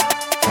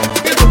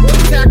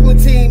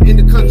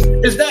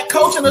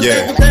coaching us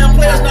the damn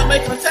players not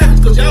making the tackles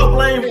because y'all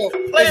blame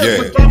players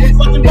for dropping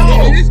fucking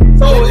balls.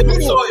 So it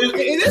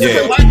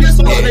isn't like this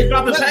so they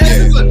dropping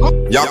passes.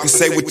 Y'all can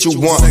say what you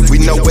want. We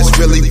know it's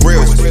really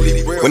real.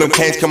 When them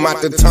canes come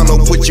out the tunnel,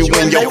 put you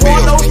in your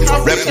field.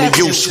 Repping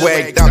you,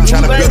 swagged out,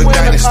 trying to build a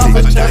dynasty.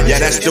 Yeah,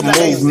 that's the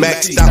move.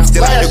 Maxed out,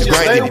 still out here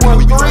grinding.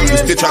 We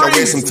still trying to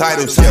win some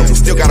titles. Yeah, we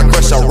still gotta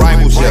crush our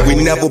rivals. Yeah, we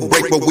never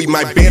break, but we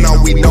might bend.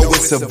 All we know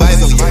is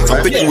survival.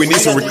 I'm thinking we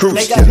need some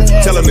recruits.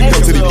 Tell them to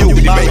come to the U.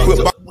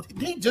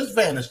 He just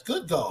vanished.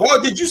 Good God. Boy,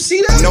 did you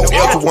see that? No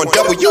L to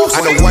 1W.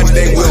 I know one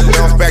day we'll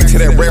bounce back to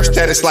that rare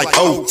status like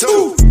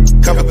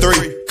 0-2. Cover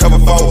 3, cover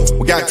 4.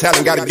 We got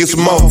talent, gotta get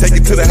some more. Take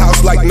it to the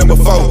house like number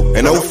 4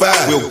 and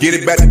 05. We'll get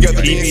it back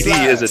together.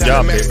 DVD is a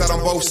job. On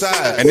both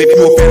sides. And if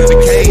you a fan of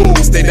the cane,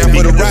 stay down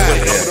for the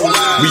ride.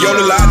 We on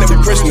the line every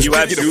Christmas. You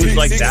have dudes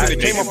like that.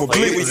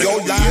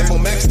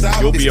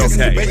 You'll be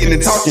okay.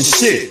 And talking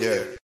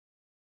shit.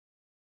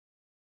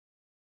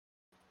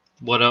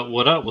 What up?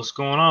 What up? What's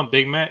going on,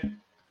 Big Mac?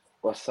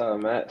 What's up,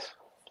 Max?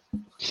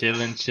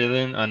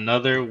 Chilling.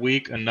 Another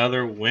week,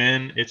 another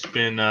win. It's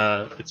been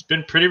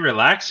pretty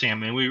relaxing. I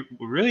mean, we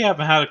really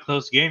haven't had a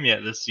close game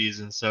yet this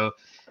season. So,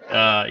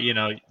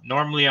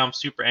 normally I'm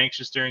super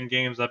anxious during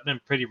games. I've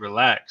been pretty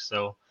relaxed.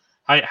 So,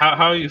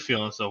 how are you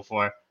feeling so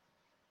far?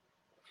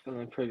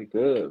 Feeling pretty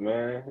good,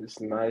 man.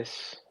 It's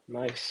nice.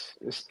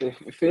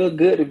 It feels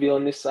good to be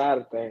on this side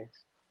of things.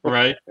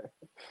 Right.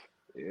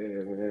 Yeah,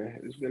 man.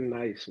 It's been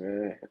nice,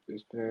 man.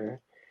 It's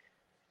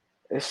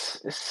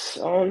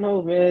I don't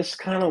know, man. It's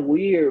kind of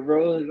weird,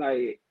 bro.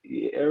 Like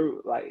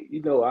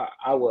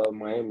I wear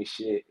Miami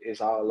shit. It's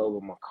all over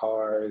my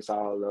car. It's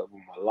all over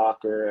my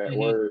locker at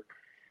work.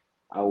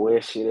 I wear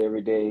shit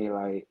every day.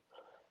 Like,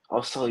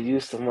 I'm so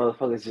used to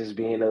motherfuckers just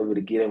being able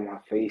to get in my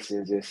face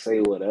and just say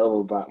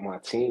whatever about my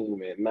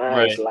team. And now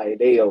It's like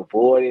they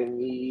avoiding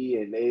me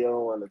and they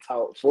don't want to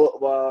talk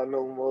football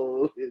no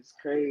more. It's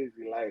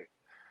crazy. Like,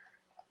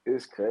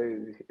 it's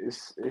crazy.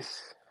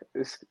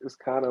 It's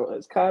kind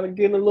of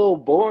getting a little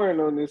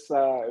boring on this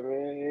side,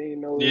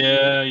 man.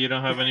 Yeah, you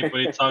don't have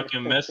anybody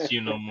talking mess to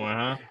you no more,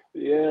 huh?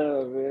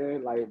 Yeah,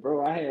 man. Like,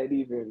 bro, I had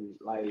even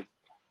like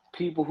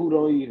people who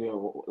don't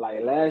even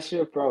like last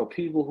year, bro.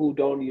 People who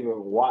don't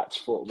even watch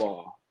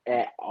football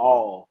at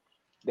all.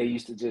 They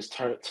used to just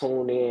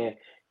tune in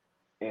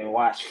and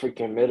watch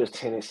freaking Middle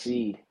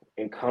Tennessee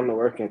and come to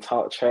work and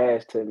talk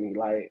trash to me.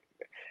 Like,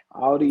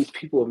 all these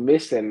people are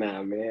missing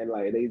now, man.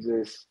 Like, they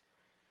just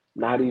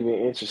not even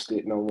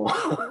interested no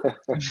more.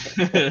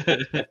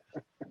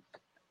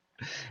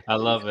 I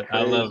love it.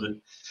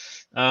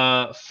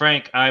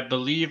 Frank, I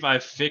believe I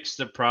fixed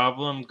the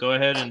problem. Go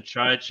ahead and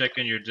try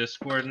checking your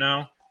Discord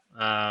now.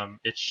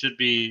 It should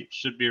be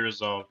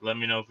resolved. Let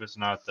me know if it's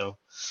not though.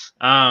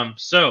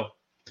 So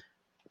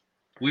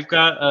we've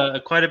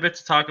got quite a bit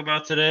to talk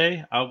about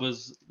today. I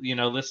was,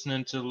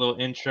 listening to the little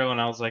intro,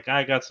 and I was like,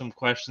 I got some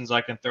questions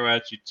I can throw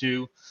at you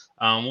too.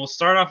 We'll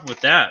start off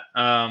with that.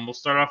 We'll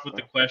start off with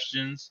the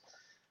questions.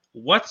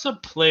 What's a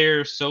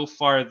player so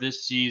far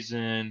this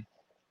season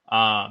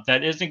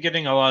that isn't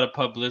getting a lot of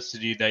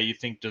publicity that you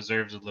think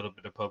deserves a little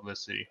bit of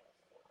publicity?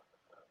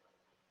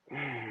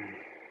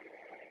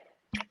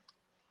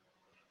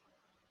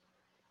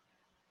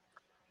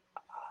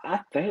 I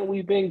think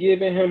we've been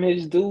giving him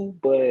his due,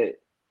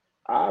 but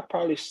I'd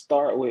probably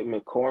start with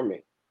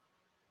McCormick.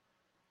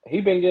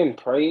 He been getting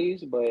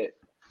praise, but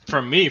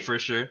from me for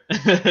sure.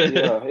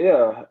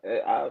 yeah.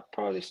 I'd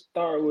probably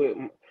start with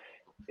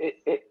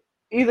it.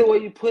 Either way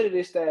you put it,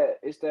 it's that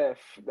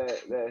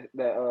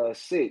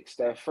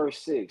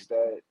first six,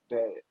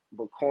 that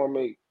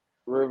McCormick,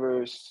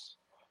 Rivers,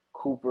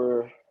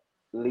 Cooper,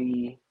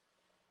 Lee,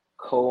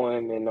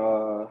 Cohen,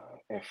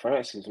 and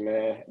Francis,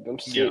 man. Them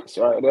six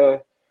right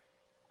there.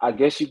 I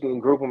guess you can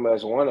group them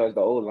as one as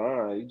the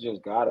O-line. You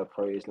just gotta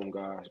praise them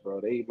guys, bro.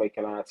 They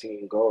making our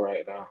team go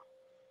right now.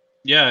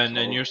 Yeah, and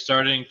then you're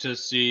starting to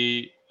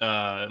see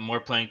more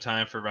playing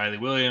time for Riley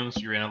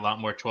Williams. You're in a lot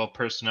more 12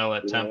 personnel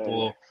at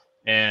Temple,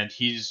 and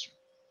he's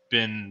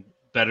been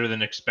better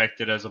than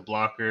expected as a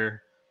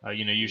blocker.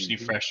 Usually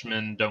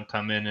freshmen don't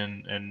come in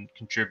and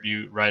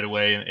contribute right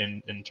away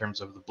in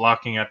terms of the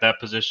blocking at that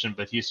position,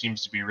 but he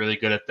seems to be really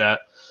good at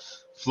that.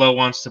 Flo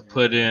wants to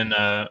put in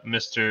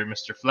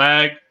Mr.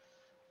 Flag.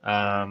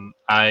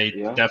 I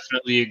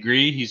definitely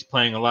agree. He's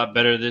playing a lot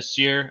better this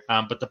year.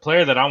 But the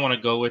player that I want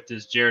to go with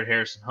is Jared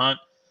Harrison Hunt.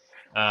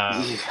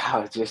 I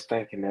was just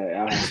thinking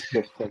that.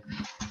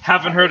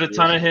 Haven't heard a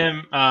ton of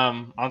him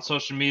on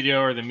social media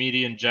or the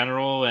media in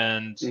general.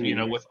 And,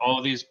 with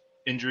all these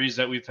injuries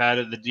that we've had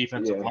at the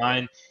defensive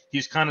line,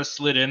 he's kind of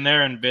slid in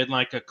there and been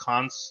like a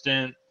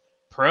constant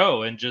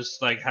pro and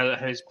just like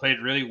has played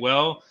really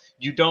well.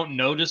 You don't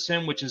notice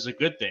him, which is a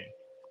good thing.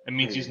 It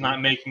means he's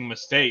not making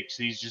mistakes.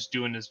 He's just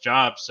doing his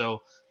job.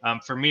 So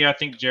for me, I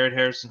think Jared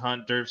Harrison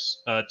Hunt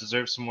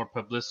deserves some more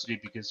publicity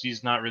because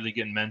he's not really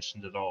getting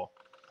mentioned at all.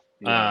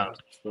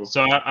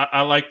 So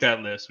I like that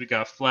list. We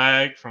got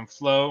Flag from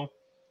Flo.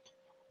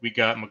 We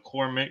got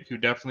McCormick, who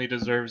definitely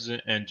deserves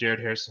it, and Jared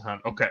Harrison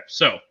Hunt. Okay,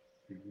 so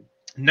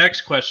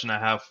next question I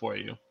have for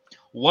you.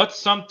 What's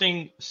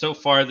something so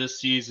far this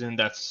season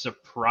that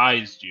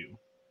surprised you?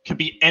 Could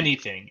be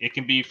anything. It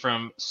can be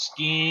from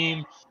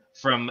scheme,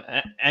 from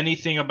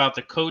anything about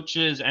the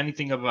coaches,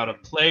 anything about a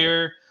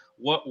player.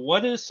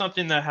 What is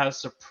something that has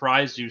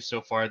surprised you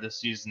so far this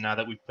season? Now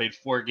that we've played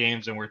 4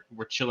 games and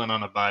we're chilling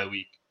on a bye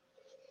week.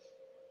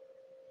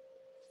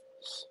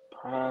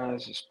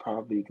 Surprise is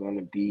probably going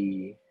to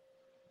be.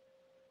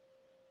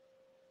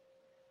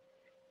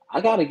 I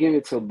gotta give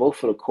it to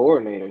both of the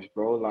coordinators,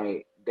 bro.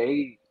 Like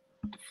the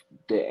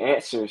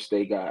answers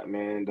they got,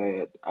 man.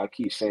 That I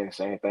keep saying the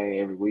same thing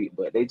every week,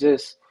 but they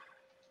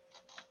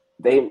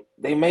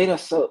made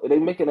us they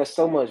making us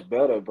so much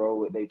better, bro.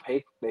 With they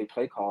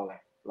play calling,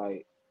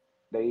 like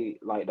the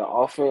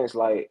offense,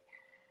 like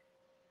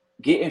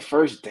getting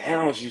first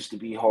downs used to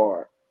be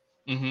hard.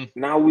 Mm-hmm.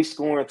 Now we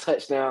scoring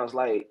touchdowns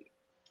like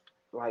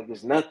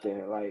it's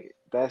nothing. Like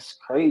that's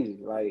crazy.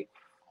 Like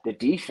the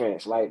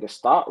defense, like the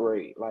stop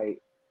rate,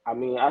 like. I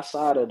mean,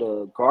 outside of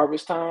the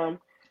garbage time,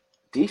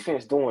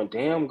 defense doing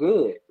damn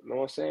good. You know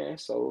what I'm saying?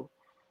 So,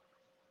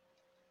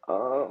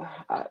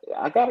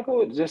 I gotta go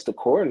with just the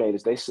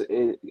coordinators.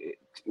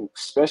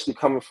 Especially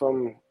coming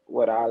from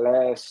our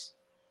last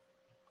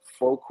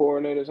 4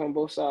 coordinators on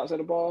both sides of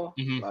the ball.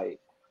 Mm-hmm. Like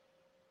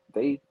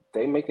they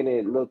making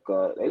it look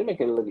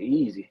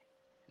easy.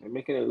 They're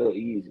making it look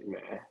easy,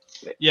 man.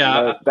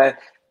 Yeah,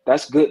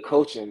 that's good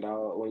coaching,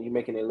 dog, when you're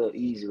making it look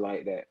easy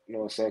like that. You know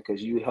what I'm saying?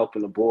 Because you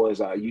helping the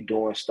boys out. You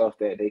doing stuff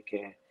that they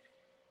can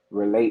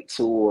relate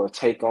to or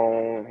take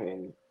on.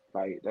 And,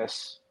 like,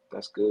 that's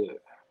good.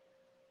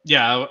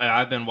 Yeah,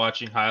 I've been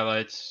watching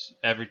highlights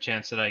every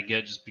chance that I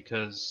get just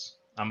because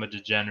I'm a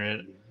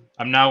degenerate.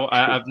 I've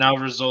now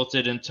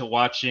resulted into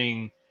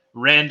watching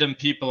random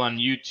people on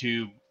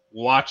YouTube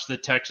watch the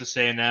Texas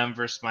A&M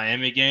versus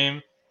Miami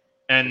game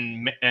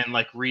and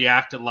like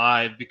react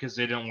live because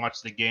they didn't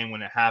watch the game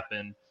when it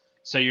happened.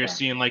 So you're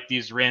seeing like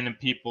these random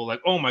people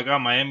like, oh my God,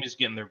 Miami's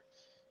getting their,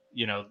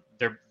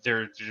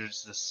 they're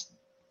just this,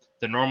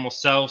 the normal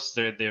selves.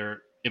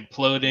 They're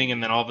imploding,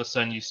 and then all of a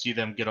sudden you see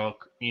them get all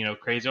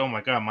crazy. Oh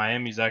my God,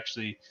 Miami's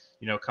actually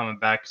coming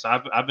back.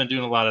 So I've been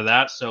doing a lot of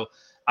that. So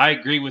I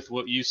agree with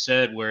what you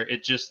said, where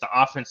the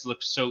offense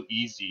looks so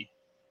easy.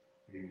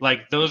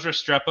 Like those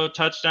Restrepo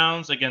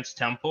touchdowns against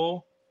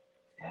Temple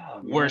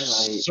were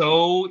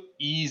so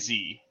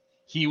easy.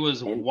 He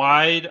was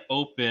wide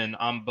open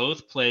on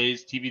both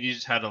plays. TVD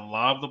just had to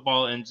lob the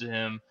ball into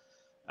him.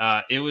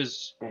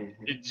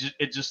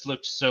 It just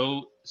looked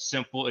so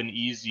simple and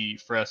easy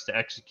for us to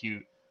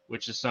execute,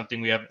 which is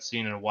something we haven't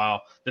seen in a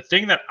while. The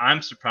thing that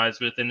I'm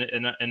surprised with, and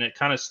it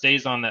kind of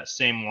stays on that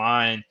same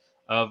line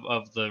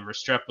of the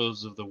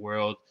Restrepos of the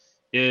world,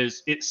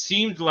 is it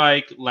seemed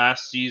like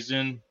last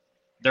season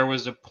there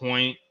was a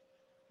point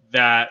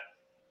that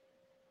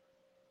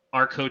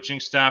our coaching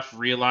staff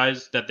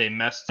realized that they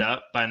messed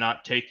up by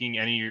not taking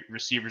any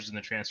receivers in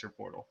the transfer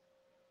portal.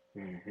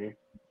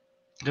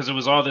 Because it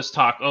was all this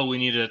talk, we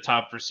needed a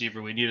top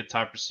receiver.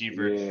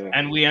 Yeah.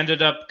 And we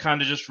ended up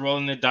kind of just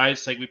rolling the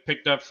dice. Like we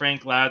picked up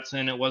Frank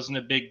Ladson. It wasn't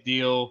a big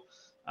deal.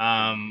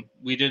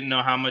 We didn't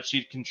know how much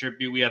he'd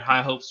contribute. We had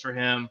high hopes for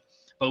him,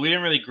 but we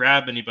didn't really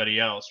grab anybody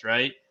else,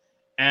 right?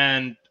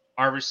 And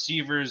our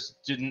receivers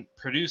didn't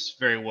produce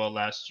very well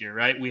last year,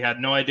 right? We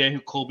had no idea who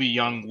Colby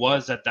Young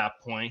was at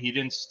that point. He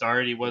didn't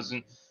start. He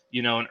wasn't,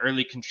 an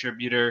early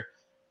contributor.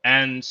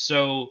 And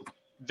so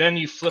then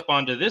you flip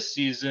onto this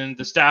season,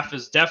 the staff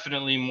is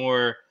definitely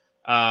more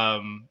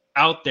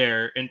out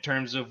there in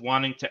terms of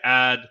wanting to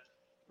add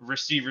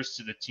receivers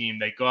to the team.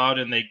 They go out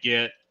and they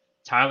get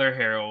Tyler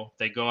Harrell.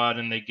 They go out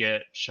and they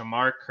get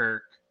Shamar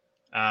Kirk.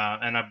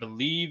 And I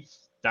believe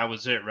that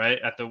was it, right?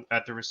 At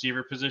the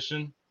receiver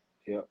position?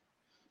 Yep.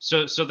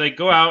 So they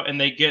go out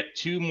and they get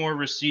 2 more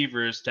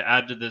receivers to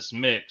add to this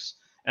mix.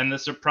 And the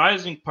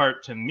surprising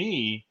part to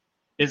me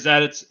is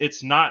that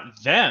it's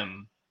not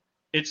them.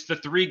 It's the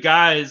 3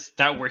 guys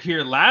that were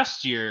here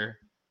last year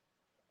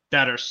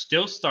that are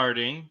still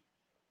starting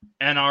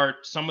and are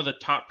some of the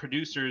top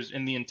producers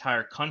in the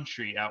entire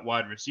country at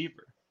wide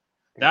receiver.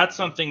 That's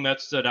something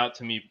that stood out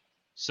to me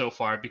so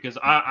far, because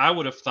I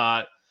would have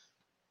thought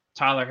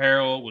Tyler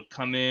Harrell would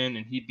come in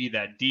and he'd be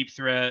that deep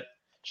threat.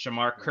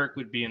 Shamar Kirk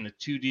would be in the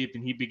 2 deep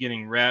and he'd be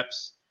getting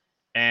reps.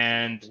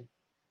 And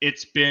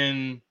it's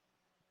been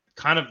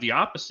kind of the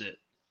opposite.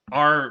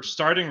 Our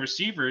starting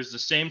receivers, the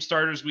same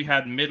starters we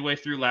had midway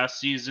through last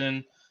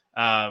season,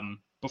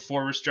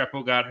 before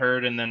Restrepo got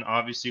hurt, and then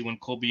obviously when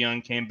Colby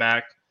Young came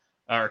back,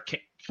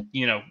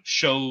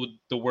 showed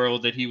the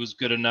world that he was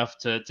good enough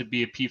to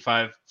be a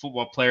P5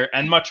 football player,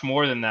 and much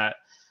more than that.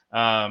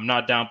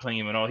 Not downplaying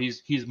him at all.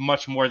 He's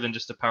much more than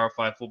just a Power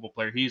 5 football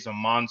player. He's a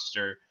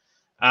monster.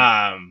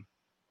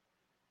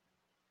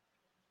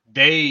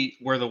 They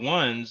were the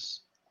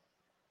ones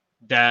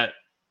that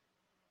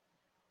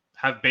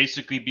have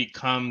basically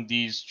become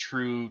these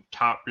true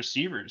top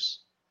receivers.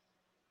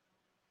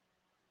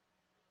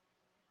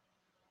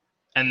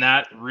 And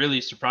that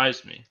really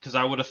surprised me, because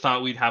I would have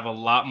thought we'd have a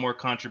lot more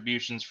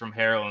contributions from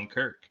Harrell and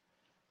Kirk.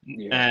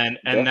 Yeah,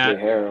 and that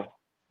Harrell.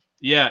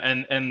 Yeah,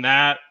 and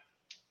that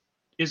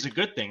is a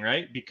good thing,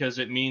 right? Because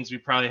it means we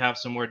probably have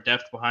some more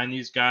depth behind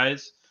these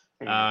guys.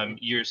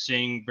 You're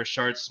seeing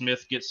Brashard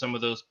Smith get some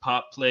of those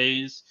pop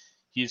plays.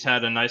 He's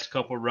had a nice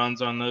couple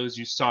runs on those.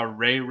 You saw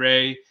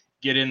Ray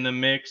get in the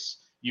mix.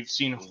 You've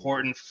seen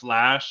Horton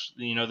flash,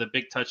 the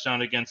big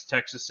touchdown against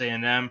Texas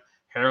A&M.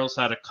 Harrell's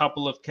had a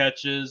couple of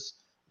catches.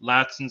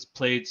 Latson's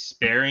played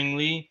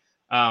sparingly.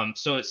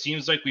 So it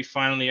seems like we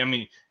finally,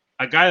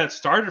 a guy that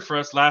started for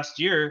us last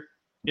year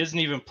isn't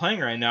even playing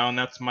right now, and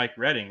that's Mike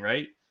Redding,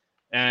 right?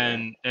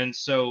 And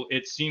so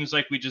it seems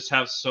like we just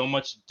have so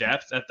much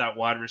depth at that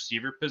wide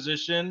receiver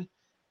position.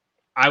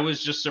 I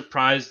was just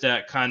surprised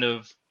at kind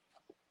of,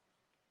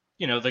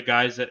 the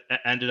guys that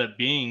ended up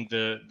being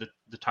the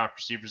top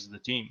receivers of the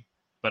team.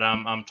 But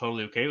I'm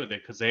totally okay with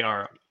it because they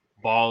are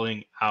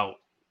balling out.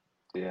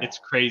 Yeah, it's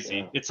crazy.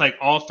 Yeah. It's like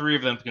all three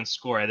of them can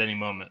score at any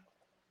moment.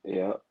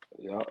 Yeah.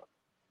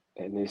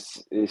 And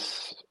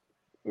it's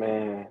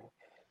man,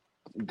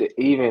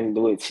 even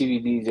with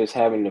TVD just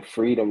having the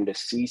freedom to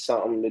see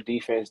something the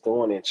defense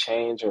doing and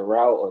change a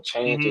route or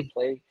change a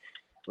play,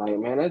 like,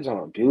 man, that's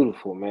just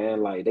beautiful,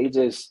 man. Like, they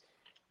just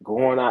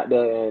going out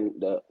there and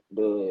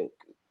the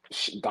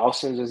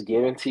Dawson just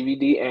giving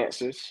TVD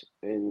answers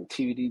and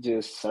TVD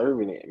just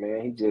serving it,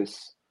 man.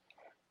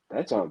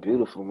 That's just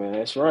beautiful, man.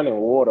 It's running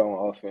water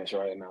on offense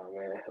right now,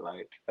 man.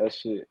 Like, that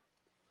shit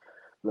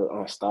look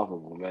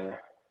unstoppable, man.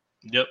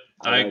 Yep,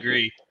 I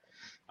agree.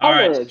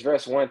 I want to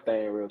address one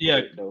thing real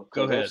quick, though.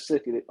 Go ahead.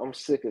 I'm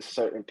sick of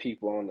certain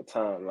people on the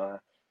timeline.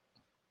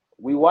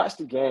 We watch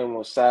the game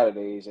on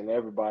Saturdays, and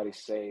everybody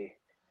say,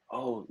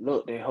 "Oh,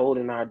 look, they're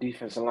holding our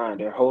defensive line.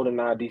 They're holding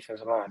our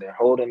defensive line. They're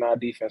holding our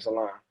defensive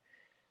line."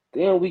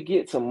 Then we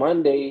get to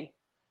Monday,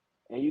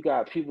 and you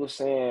got people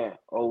saying,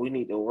 "Oh, we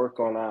need to work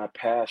on our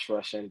pass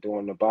rushing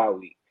during the bye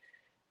week."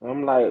 And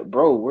I'm like,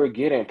 bro, we're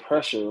getting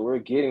pressure. We're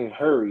getting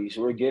hurries.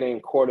 We're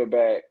getting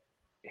quarterback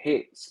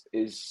hits.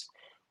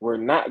 We're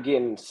not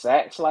getting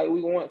sacks like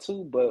we want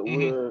to, but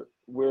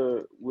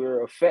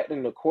we're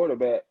affecting the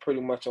quarterback pretty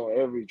much on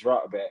every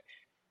drop back.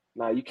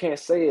 Now, you can't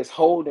say it's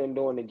holding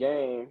during the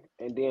game,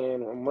 and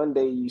then on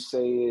Monday you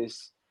say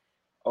it's,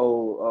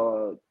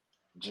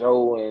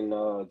 Joe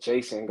and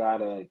Jason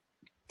gotta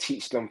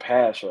teach them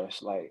pass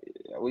rush. Like,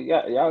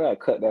 y'all gotta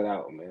cut that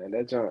out, man.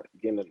 That's just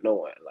getting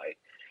annoying. Like,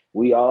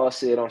 we all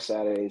see it on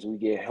Saturdays. We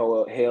get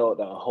held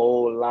a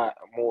whole lot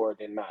more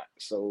than not.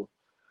 So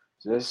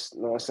just,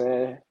 you know what I'm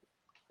saying?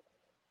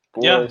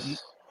 Boys,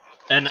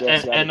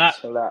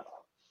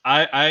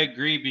 I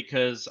agree,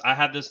 because I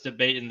had this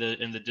debate in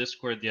the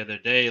Discord the other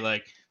day.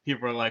 Like,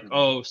 people are like,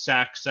 "Oh,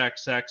 sacks."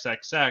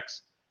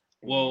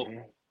 Well,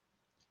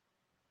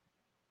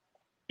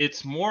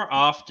 it's more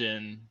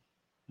often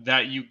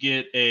that you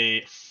get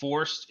a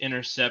forced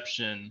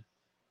interception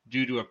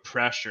due to a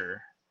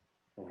pressure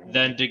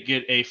than to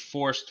get a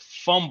forced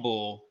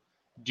fumble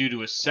due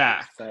to a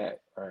sack. Right.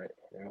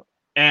 Yeah.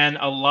 And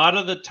a lot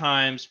of the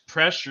times,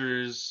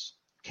 pressures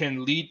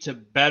can lead to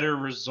better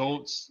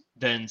results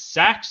than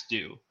sacks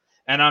do.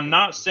 And I'm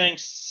not saying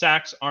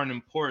sacks aren't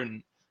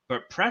important,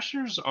 but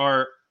pressures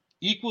are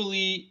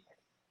equally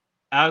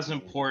as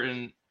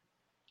important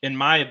in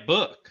my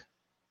book,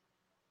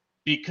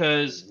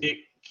 because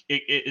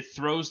it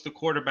throws the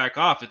quarterback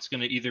off. It's going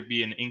to either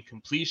be an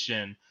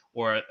incompletion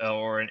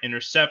or an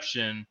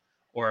interception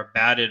or a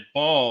batted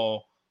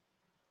ball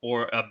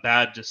or a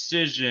bad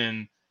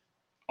decision.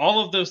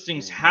 All of those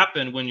things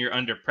happen when you're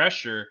under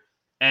pressure,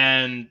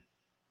 and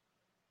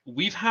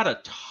we've had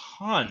a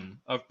ton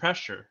of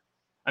pressure.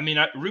 I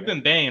mean, Ruben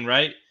Bain,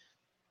 right?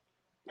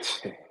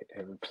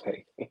 Every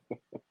play.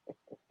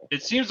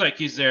 It seems like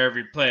he's there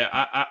every play.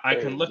 I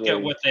can look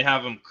at what they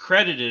have him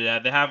credited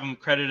at. They have him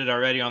credited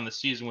already on the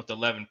season with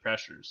 11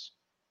 pressures.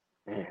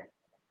 I mean,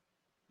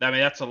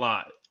 that's a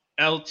lot.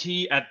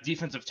 LT at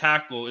defensive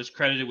tackle is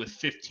credited with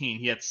 15.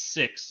 He had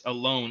 6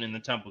 alone in the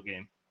Temple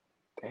game.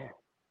 Damn.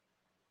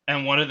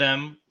 And one of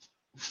them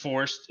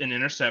forced an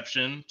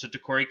interception to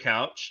Corey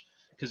Couch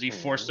because he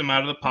forced him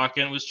out of the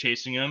pocket and was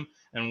chasing him.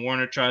 And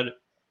Warner tried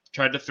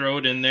to throw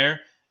it in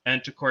there,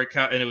 and Corey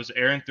Couch, and it was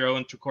Aaron throw,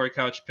 and Corey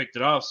Couch picked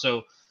it off.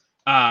 So,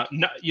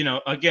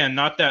 again,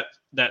 not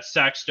that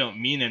sacks don't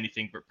mean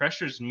anything, but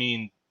pressures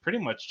mean pretty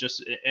much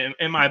just,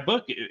 in my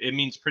book, it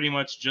means pretty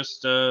much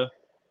just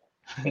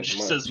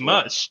as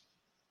much.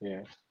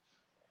 Yeah.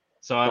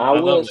 So I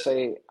will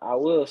say,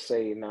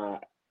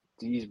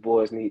 these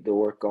boys need to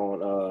work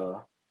on.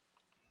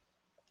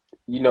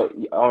 I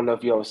don't know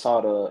if you ever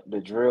saw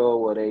the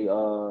drill where they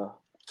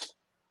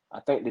I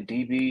think the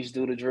DBs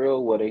do the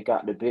drill where they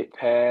got the big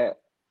pad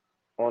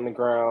on the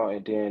ground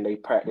and then they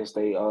practice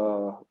they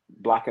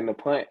blocking the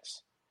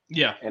punts.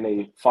 Yeah. And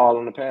they fall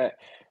on the pad.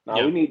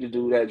 Now we need to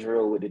do that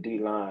drill with the D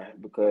line,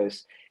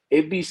 because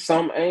it be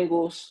some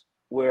angles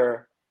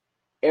where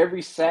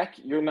every sack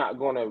you're not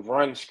gonna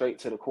run straight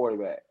to the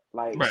quarterback.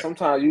 Like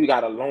sometimes you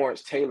gotta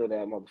Lawrence Taylor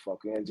that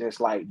motherfucker and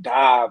just like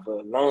dive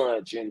or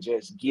lunge and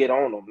just get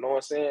on them. You know what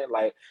I'm saying?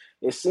 Like,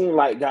 it seems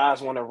like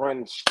guys want to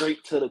run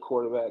straight to the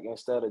quarterback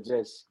instead of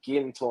just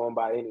getting to him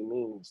by any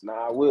means.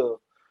 Now I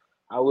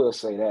will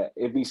say that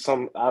it be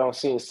I don't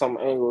see some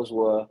angles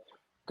where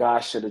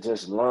guys should have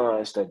just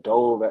lunged or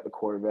dove at the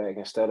quarterback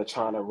instead of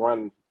trying to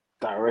run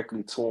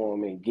directly to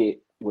him and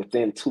get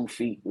within 2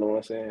 feet. You know what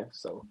I'm saying?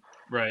 So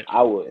right.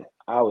 I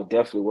would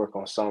definitely work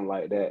on something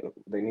like that.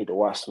 They need to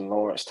watch some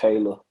Lawrence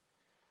Taylor.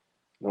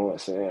 You know what I'm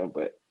saying?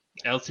 But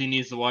LT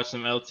needs to watch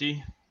some LT.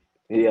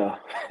 Yeah,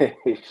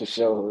 for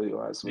sure.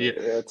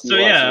 Yeah. So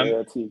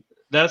LT.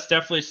 That's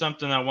definitely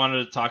something I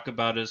wanted to talk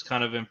about is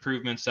kind of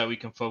improvements that we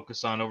can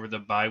focus on over the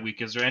bye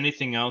week. Is there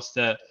anything else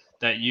that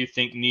you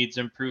think needs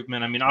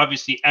improvement? I mean,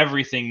 obviously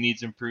everything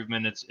needs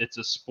improvement. It's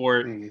a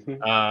sport,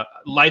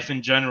 life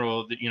in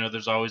general. That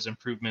there's always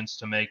improvements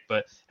to make.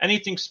 But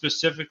anything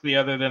specifically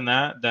other than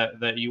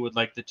that you would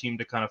like the team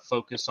to kind of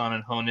focus on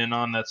and hone in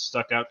on that's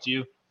stuck out to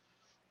you?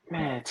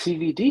 Man,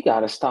 TVD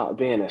gotta stop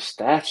being a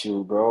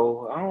statue,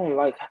 bro. I don't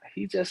like.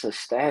 He just a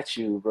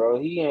statue, bro.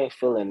 He ain't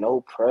feeling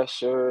no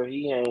pressure.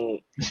 He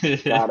ain't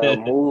gotta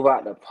move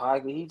out the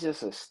pocket. He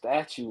just a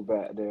statue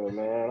back there,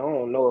 man. I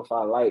don't know if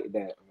I like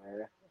that,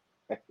 man.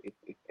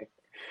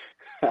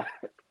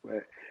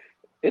 But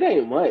it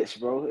ain't much,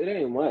 bro. It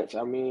ain't much.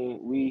 I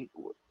mean,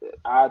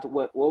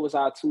 what was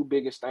our 2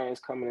 biggest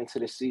things coming into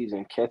the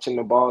season? Catching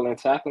the ball and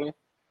tackling.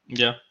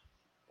 Yeah,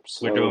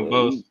 so we're doing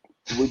both.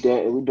 We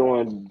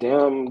doing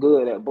damn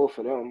good at both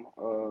of them.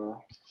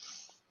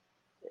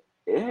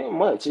 It ain't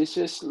much. It's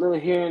just little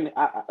here and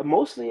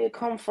mostly it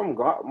comes from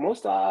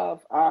most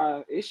of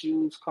our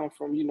issues come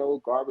from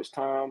garbage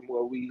time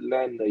where we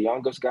letting the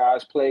youngest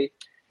guys play,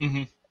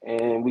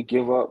 and we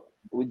give up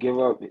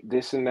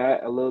this and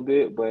that a little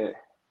bit, but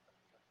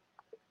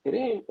it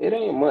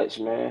ain't much,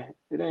 man.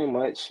 It ain't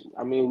much.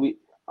 I mean,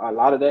 a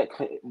lot of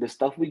the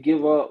stuff we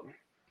give up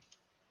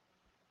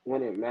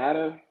when it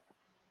matters.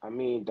 I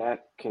mean,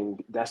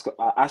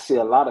 I see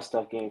a lot of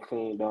stuff getting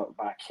cleaned up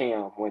by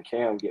Cam when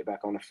Cam get back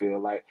on the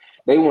field. Like,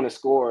 they want to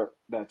score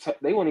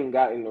they wouldn't even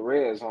got in the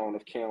red zone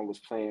if Cam was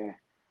playing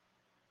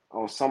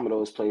on some of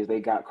those plays. They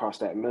got across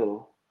that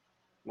middle.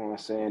 You know what I'm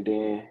saying?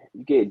 Then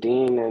you get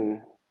Dean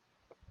and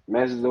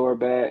Mesidor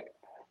back.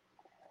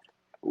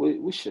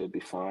 We should be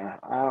fine.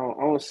 I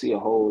don't see a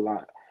whole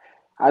lot.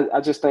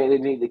 I just think they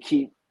need to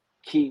keep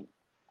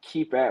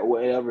at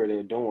whatever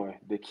they're doing,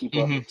 to keep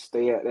up,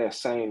 stay at that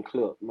same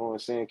clip. You know what I'm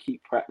saying?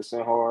 Keep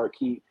practicing hard,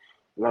 keep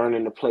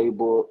learning the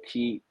playbook,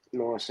 keep, you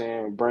know what I'm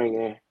saying,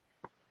 bringing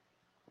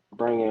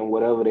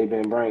whatever they've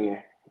been bringing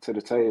to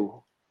the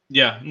table.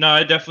 Yeah, no,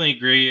 I definitely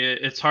agree.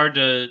 It's hard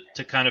to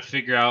kind of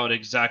figure out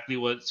exactly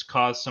what's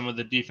caused some of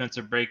the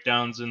defensive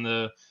breakdowns in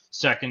the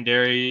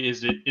secondary.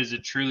 Is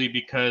it truly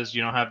because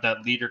you don't have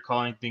that leader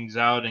calling things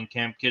out in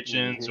Cam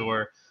Kitchens,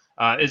 or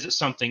is it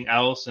something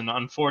else? And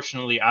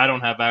unfortunately, I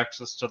don't have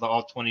access to the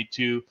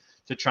All-22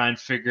 to try and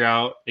figure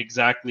out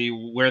exactly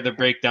where the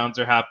breakdowns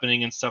are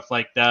happening and stuff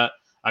like that.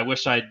 I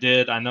wish I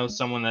did. I know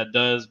someone that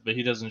does, but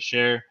he doesn't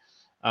share.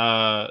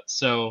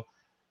 So,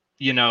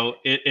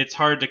 it's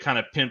hard to kind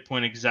of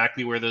pinpoint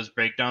exactly where those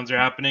breakdowns are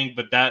happening,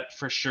 but that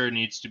for sure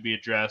needs to be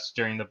addressed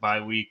during the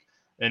bye week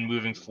and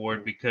moving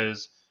forward,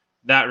 because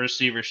that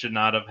receiver should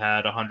not have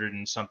had 100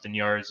 and something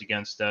yards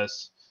against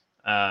us.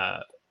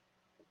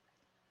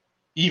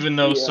 Even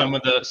though some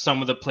of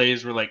the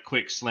plays were like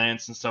quick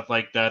slants and stuff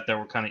like that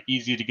were kind of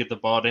easy to get the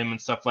ball to him and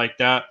stuff like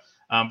that.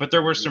 But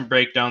there were some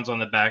breakdowns on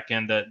the back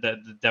end that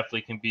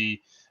definitely can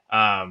be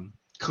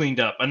cleaned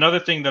up. Another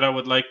thing that I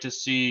would like to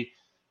see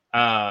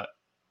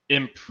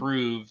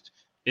improved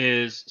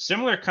is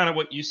similar kind of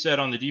what you said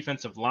on the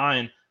defensive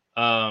line,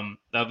 of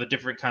a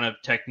different kind of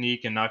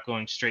technique and not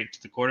going straight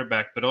to the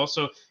quarterback, but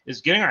also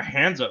is getting our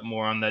hands up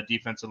more on that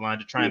defensive line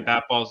to try and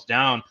bat balls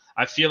down.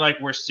 I feel like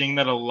we're seeing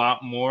that a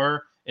lot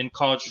more in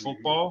college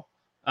football,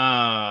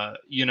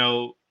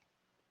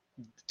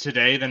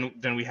 today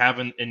than we have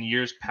in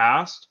years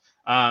past.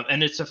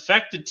 And it's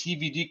affected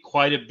TVD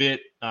quite a bit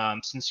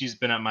since he's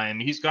been at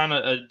Miami. He's gotten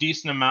a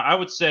decent amount, I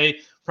would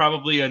say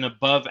probably an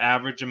above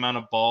average amount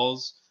of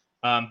balls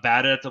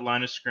batted at the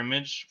line of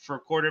scrimmage for a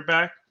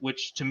quarterback,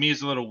 which to me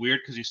is a little weird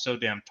because he's so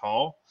damn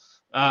tall.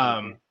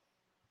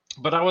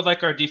 But I would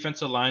like our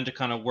defensive line to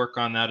kind of work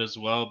on that as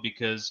well,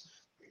 because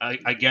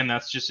again,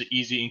 that's just an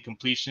easy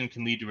incompletion,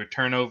 can lead to a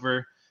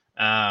turnover.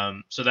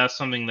 So that's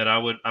something that I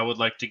would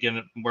like to get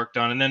worked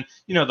on. And then,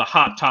 the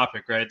hot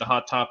topic, right? The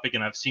hot topic,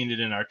 and I've seen it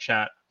in our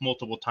chat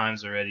multiple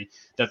times already,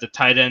 that the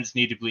tight ends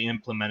need to be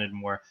implemented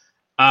more.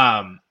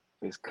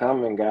 It's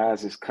coming,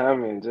 guys. It's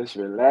coming. Just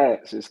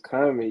relax. It's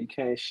coming. You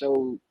can't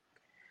show.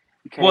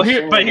 But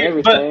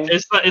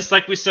it's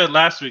like we said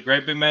last week,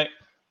 right, Big Mac?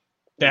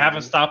 They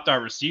haven't stopped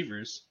our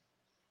receivers.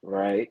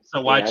 Right.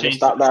 So why change?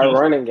 Stop our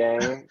running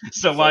game.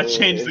 So why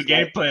change the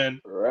game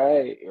plan?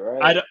 Right.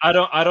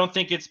 I don't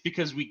think it's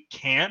because we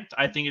can't.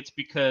 I think it's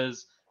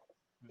because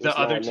the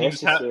other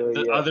teams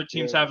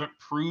haven't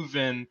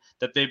proven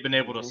that they've been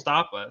able to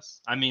stop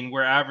us. I mean,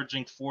 we're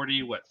averaging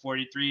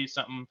 43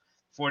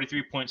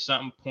 point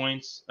something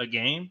points a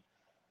game.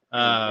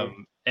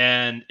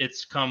 And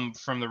it's come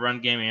from the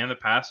run game and the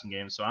passing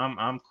game. So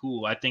I'm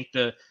cool. I think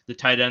the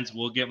tight ends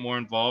will get more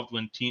involved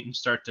when teams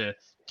start to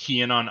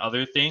key in on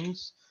other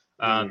things.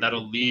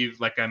 That'll leave,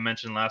 like I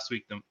mentioned last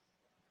week,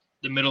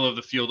 the middle of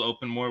the field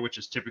open more, which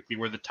is typically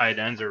where the tight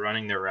ends are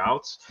running their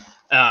routes.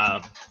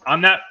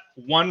 On that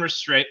one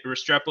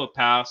Restrepo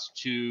pass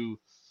to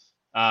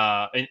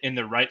in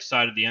the right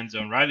side of the end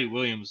zone, Riley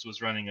Williams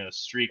was running a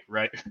streak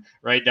right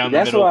down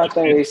the middle. That's what I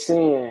think they're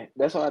seeing.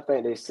 That's what I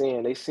think they're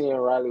seeing. They seeing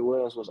Riley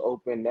Williams was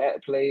open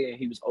that play, and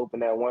he was open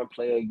that one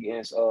play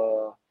against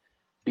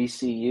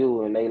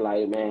BCU, and they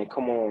like, man,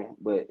 come on.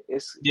 But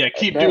it's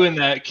keep doing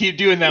that.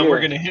 Yeah.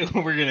 We're gonna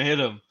hit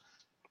him.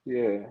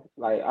 Yeah,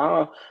 like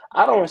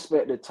I don't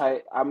expect the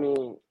tight. I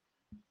mean,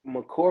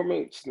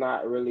 McCormick's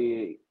not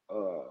really.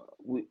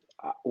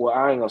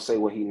 I ain't gonna say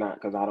what he not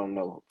because I don't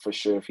know for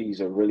sure if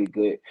he's a really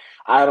good.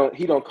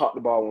 He don't caught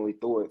the ball when we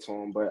threw it to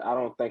him, but I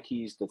don't think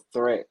he's the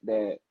threat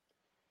that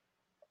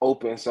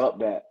opens up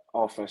that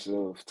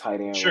offensive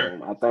tight end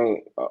room. I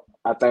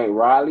think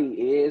Riley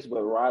is,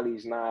 but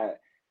Riley's not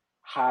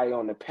high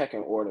on the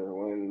pecking order.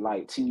 When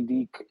like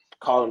TD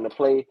calling the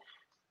play,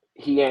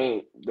 he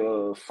ain't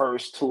the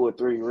first 2 or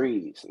 3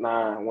 reads.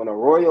 Now, when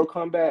Arroyo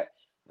come back,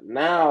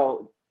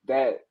 now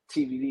that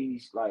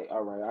TVD's like,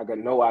 all right, I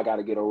got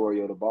to get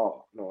Arroyo the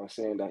ball. You know what I'm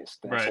saying? That's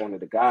right. One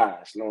of the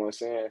guys. You know what I'm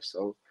saying?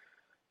 So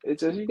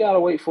it's just you got to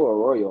wait for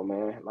Arroyo,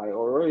 man. Like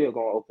Arroyo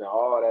gonna open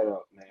all that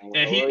up, man.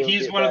 Yeah,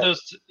 he's one of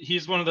those.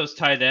 He's one of those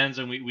tight ends,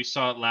 and we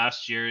saw it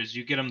last year. Is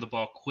you get him the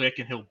ball quick,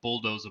 and he'll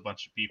bulldoze a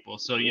bunch of people.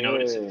 So you know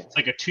it's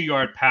like a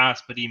 2-yard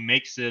pass, but he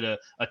makes it a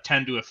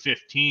 10 to a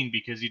 15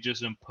 because he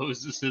just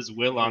imposes his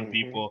will on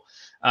people.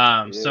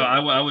 So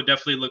I would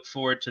definitely look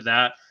forward to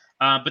that.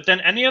 But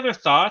then any other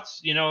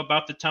thoughts,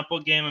 about the Temple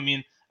game? I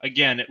mean,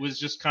 again, it was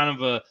just kind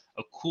of a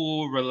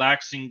cool,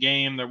 relaxing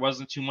game. There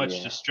wasn't too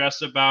much to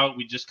stress about.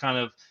 We just kind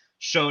of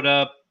showed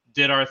up,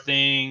 did our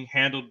thing,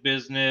 handled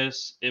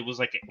business. It was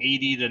like an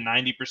 80 to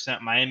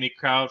 90% Miami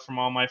crowd from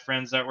all my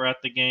friends that were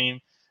at the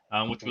game,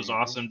 which was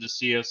awesome to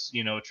see us,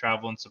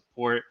 travel and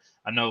support.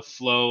 I know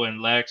Flo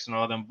and Lex and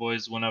all them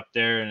boys went up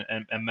there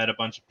and met a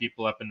bunch of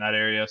people up in that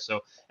area. So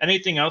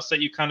anything else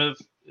that you kind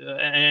of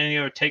any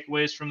other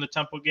takeaways from the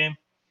Temple game?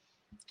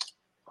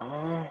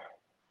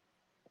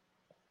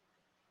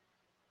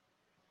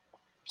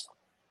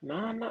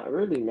 Nah, not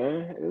really,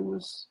 man. It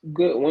was a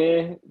good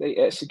win. They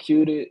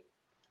executed,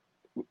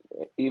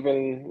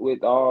 even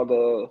with all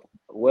the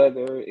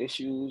weather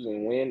issues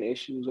and wind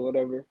issues or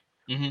whatever.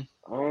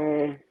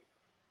 Mm-hmm.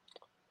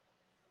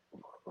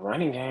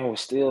 Running game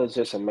was still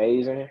just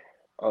amazing.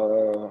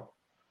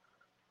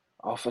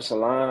 Offensive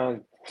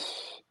line,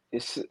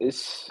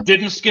 it's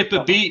didn't skip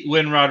a beat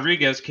when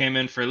Rodriguez came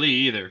in for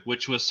Lee either,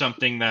 which was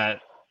something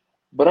that.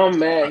 But I'm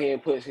mad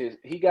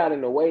he got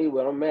in the way,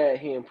 but I'm mad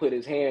he didn't put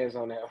his hands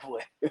on that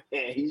foot.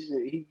 He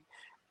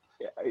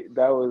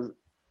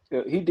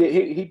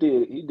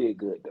did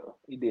good though.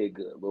 He did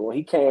good. But when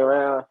he came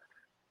around,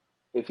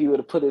 if he would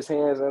have put his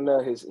hands on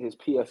there, his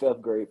PFF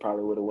grade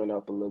probably would have went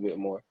up a little bit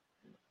more.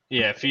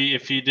 Yeah, if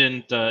he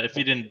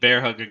didn't bear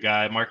hug a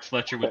guy, Mark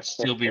Fletcher would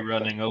still be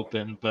running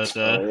open. But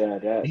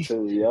that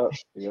too.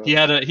 Yep. He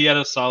had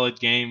a solid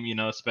game,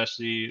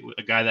 especially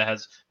a guy that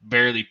has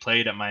barely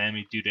played at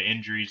Miami due to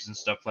injuries and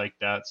stuff like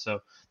that. So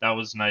that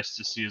was nice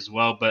to see as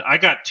well. But I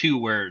got 2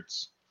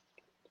 words.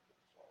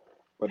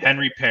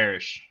 Henry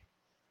Parrish.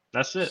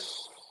 That's it.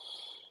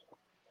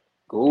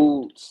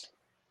 Goods.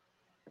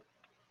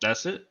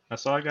 That's it.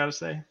 That's all I gotta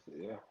say.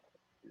 Yeah.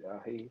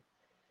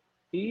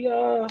 He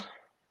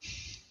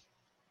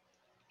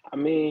I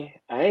mean,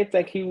 I ain't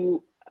think he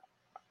would.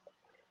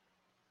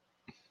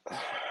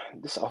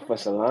 This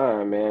offensive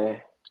line,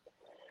 man.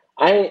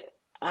 I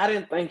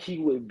didn't think he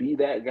would be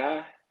that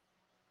guy,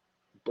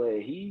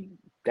 but he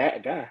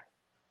that guy.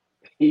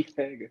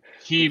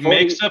 He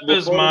makes up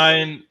his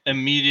mind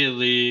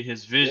immediately.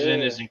 His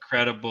vision is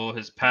incredible.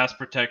 His pass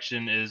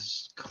protection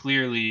is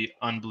clearly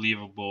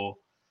unbelievable.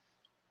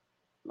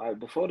 Like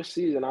before the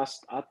season, I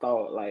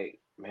thought like,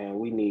 man,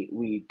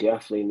 we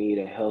definitely need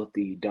a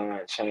healthy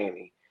Don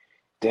Chaney.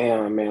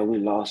 Damn, man, we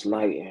lost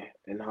Knighton.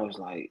 And I was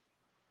like,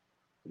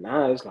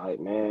 it's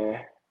like,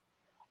 man.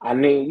 I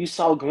mean, you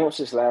saw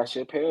glimpses last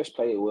year. Parrish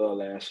played well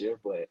last year,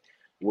 but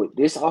with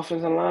this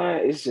offensive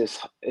line, it's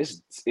just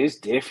it's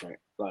different.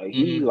 Like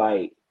he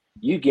like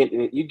you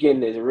getting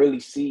to really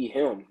see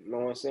him. You know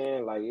what I'm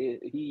saying? Like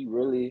he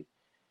really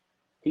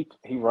he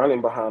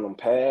running behind them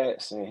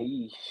pads, and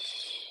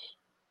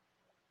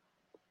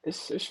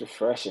it's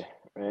refreshing.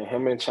 Man,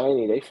 him and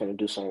Chaney, they finna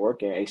do some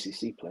work in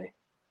ACC play.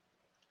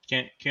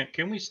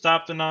 Can we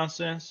stop the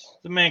nonsense?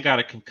 The man got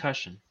a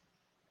concussion.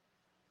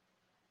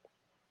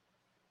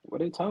 What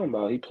are they talking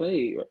about? He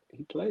played.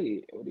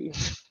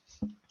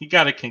 He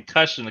got a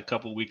concussion a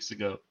couple weeks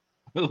ago.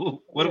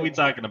 What are we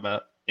talking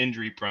about?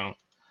 Injury prone.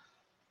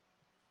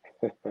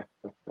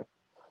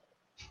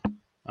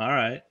 All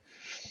right.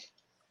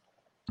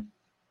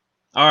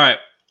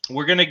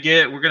 We're gonna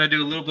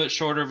do a little bit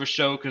shorter of a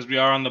show because we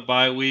are on the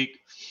bye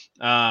week.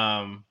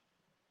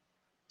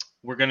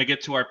 We're going to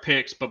get to our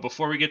picks, but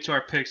before we get to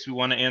our picks, we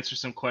want to answer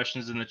some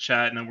questions in the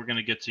chat, and then we're going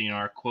to get to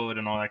our quote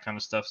and all that kind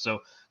of stuff. So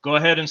go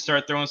ahead and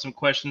start throwing some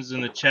questions in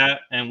the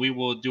chat, and we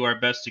will do our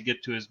best to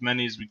get to as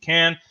many as we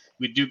can.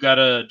 we do got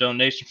a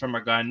donation from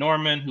our guy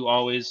Norman, who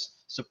always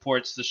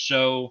supports the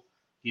show.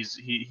 He's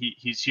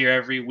here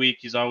every week.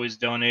 He's always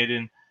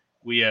donating.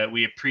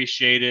 We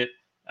appreciate it.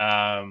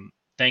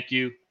 Thank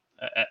you.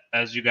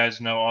 As you guys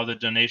know, all the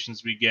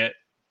donations we get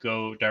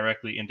go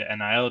directly into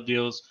NIL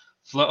deals.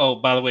 Flo, oh,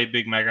 by the way,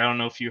 Big Mac, I don't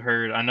know if you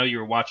heard. I know you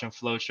were watching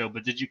Flo show,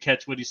 but did you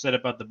catch what he said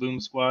about the Boom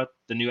Squad,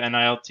 the new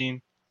NIL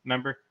team?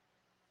 Remember?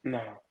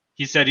 No.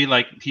 He said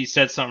he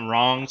said something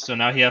wrong, so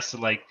now he has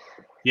to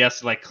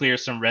clear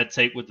some red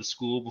tape with the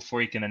school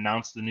before he can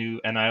announce the new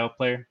NIL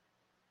player.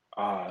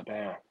 Oh,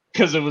 damn.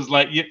 Because it was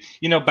like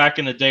you know, back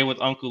in the day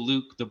with Uncle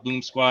Luke, the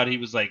Boom Squad, he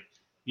was like,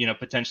 you know,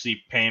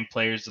 potentially paying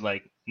players to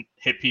like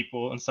hit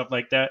people and stuff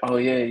like that. Oh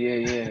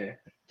yeah.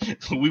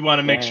 We want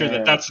to make sure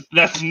that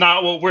that's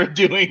not what we're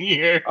doing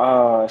here.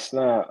 Oh, it's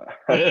not.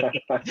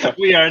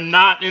 We are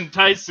not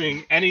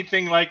enticing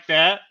anything like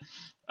that.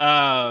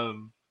 That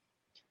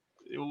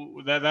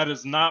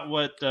is not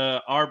what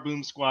our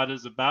Boom Squad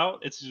is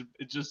about. It's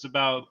just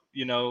about,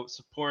 you know,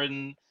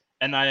 supporting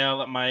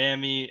NIL at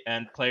Miami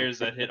and players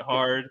that hit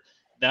hard.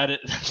 That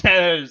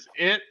is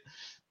it.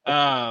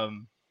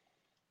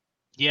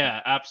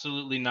 Yeah,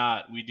 absolutely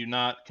not. We do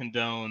not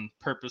condone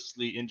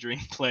purposely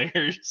injuring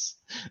players.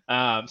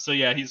 So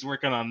yeah, he's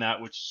working on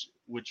that, which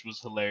was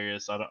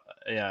hilarious.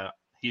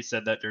 He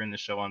said that during the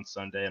show on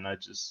Sunday, and I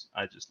just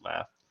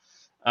laughed.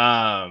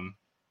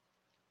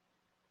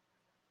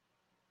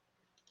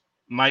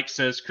 Mike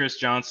says Chris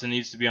Johnson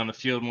needs to be on the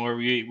field more.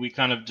 We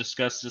kind of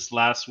discussed this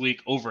last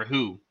week. Over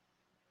who?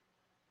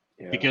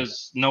 Yeah.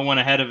 Because no one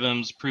ahead of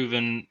him's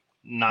proven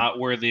not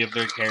worthy of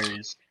their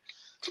carries.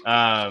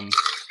 Yeah.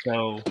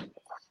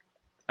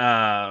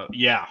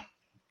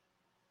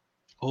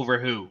 Over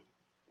who?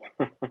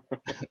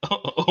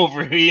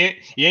 Over who? He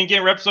ain't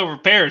getting reps over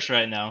Parrish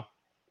right now.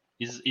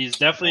 He's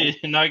definitely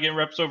not getting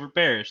reps over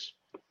Parrish.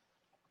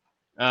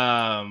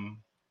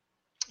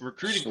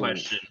 Recruiting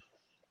question.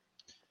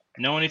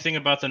 Know anything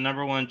about the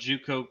number one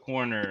JUCO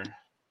corner?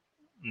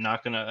 I'm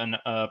not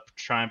gonna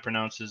try and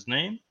pronounce his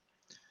name.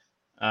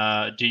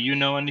 Do you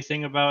know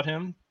anything about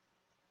him,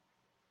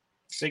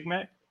 Big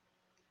Mac?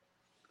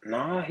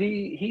 Nah,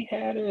 he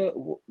had a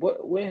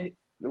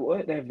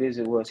what that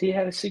visit was. He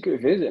had a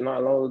secret visit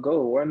not long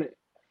ago, wasn't it?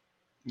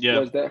 Yeah.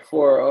 Was that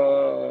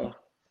for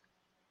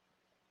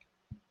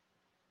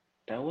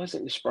that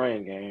wasn't the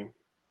spring game.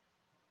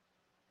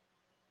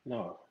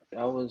 No,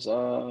 that was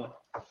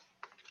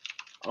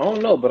I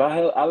don't know, but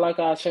I like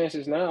our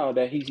chances now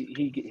that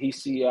he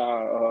see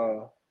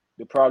our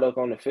the product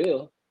on the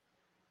field,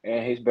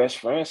 and his best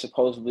friend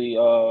supposedly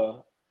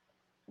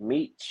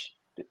Meach,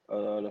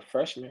 the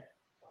freshman.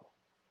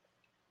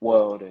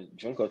 Well, the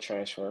JUCO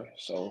transfer.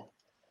 So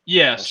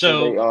yeah,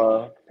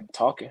 so they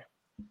talking.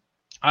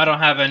 I don't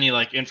have any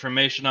like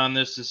information on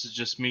this. This is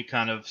just me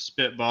kind of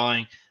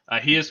spitballing.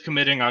 He is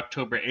committing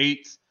October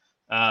 8th.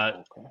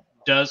 Okay.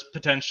 Does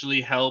potentially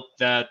help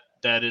that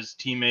his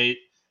teammate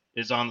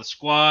is on the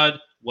squad.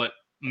 What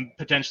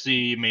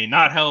potentially may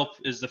not help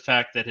is the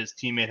fact that his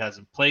teammate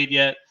hasn't played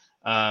yet,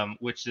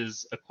 which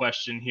is a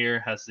question here.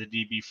 Has the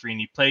DB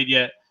Freeney played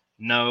yet?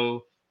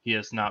 No, he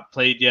has not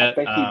played yet. I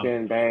think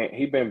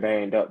he been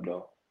banged up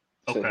though.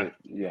 Okay.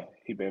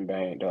 He been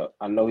banged up.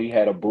 I know he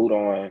had a boot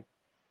on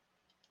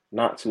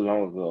not too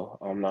long ago.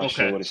 I'm not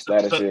sure what his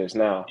status is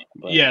now.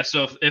 But. Yeah,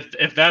 so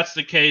if that's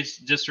the case,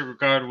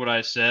 disregard what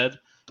I said.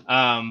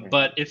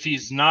 But if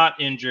he's not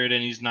injured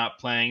and he's not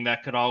playing,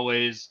 that could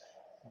always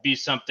be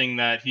something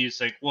that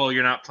he's like, well,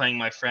 you're not playing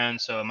my friend,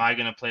 so am I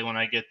going to play when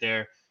I get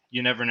there?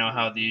 You never know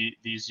how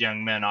these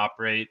young men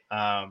operate.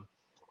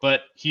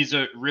 But he's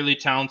a really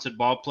talented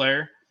ball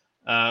player.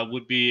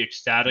 Would be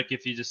ecstatic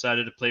if he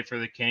decided to play for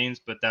the Canes,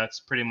 but that's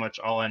pretty much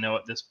all I know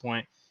at this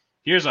point.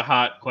 Here's a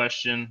hot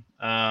question.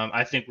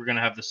 I think we're going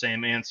to have the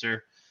same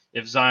answer.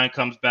 If Zion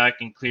comes back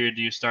and cleared,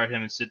 do you start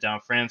him and sit down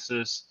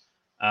Francis?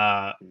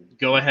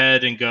 Go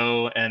ahead and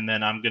go, and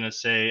then I'm going to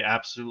say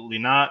absolutely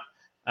not.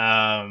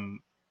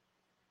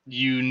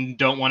 You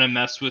don't want to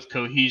mess with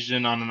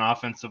cohesion on an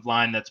offensive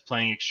line that's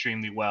playing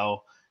extremely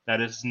well.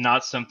 That is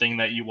not something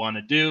that you want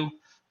to do.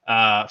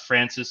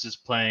 Francis is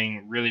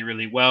playing really,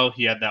 really well.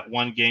 He had that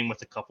one game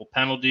with a couple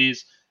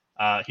penalties.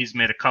 He's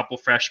made a couple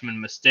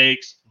freshman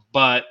mistakes,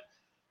 but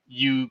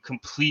you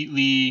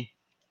completely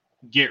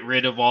get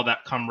rid of all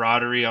that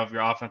camaraderie of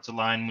your offensive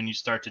line when you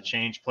start to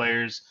change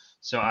players.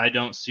 So I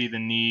don't see the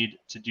need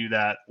to do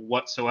that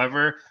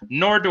whatsoever,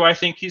 nor do I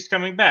think he's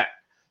coming back.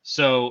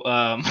 So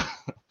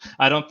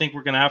I don't think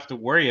we're going to have to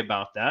worry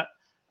about that.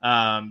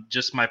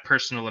 Just my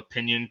personal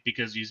opinion,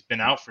 because he's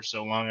been out for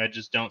so long. I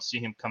just don't see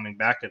him coming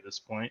back at this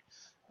point.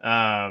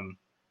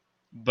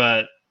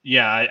 But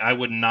yeah, I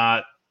would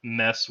not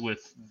mess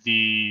with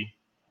the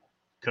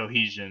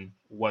cohesion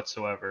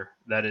whatsoever.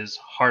 That is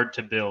hard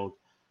to build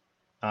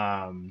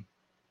in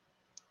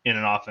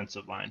an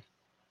offensive line.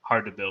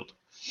 Hard to build.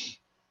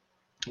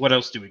 What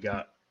else do we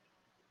got?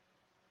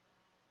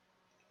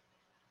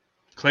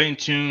 Clayton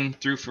Tune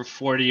threw for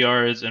 40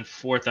 yards and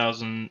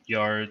 4,000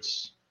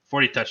 yards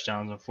 40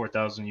 touchdowns and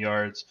 4,000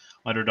 yards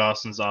under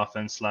Dawson's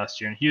offense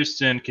last year in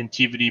Houston. Can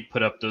TVD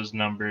put up those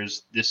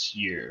numbers this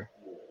year?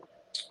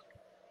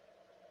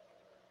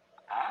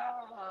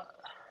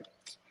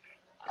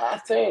 I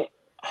think,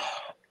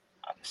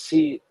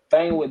 see,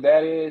 thing with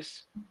that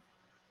is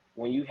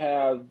when you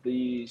have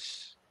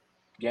these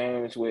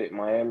games with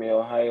Miami,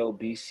 Ohio,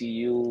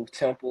 BCU,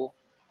 Temple,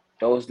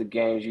 those are the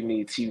games you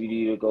need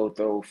TVD to go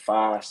throw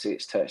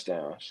 5-6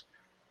 touchdowns.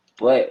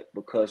 But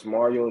because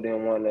Mario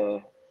didn't want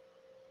to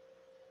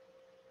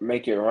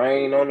make it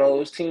rain on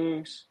those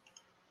teams,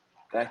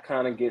 that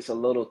kind of gets a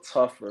little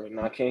tougher.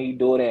 Now, can he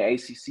do it in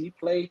ACC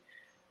play?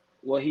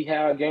 Will he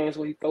have games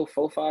where he throw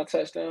 4-5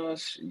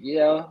 touchdowns?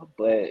 Yeah,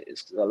 but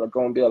it's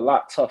going to be a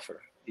lot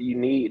tougher. You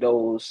need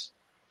those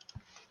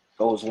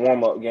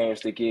warm-up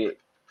games to get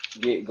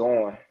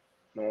going.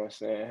 You know what I'm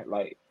saying?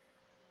 Like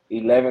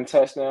 11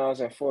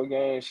 touchdowns in 4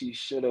 games, he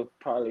should have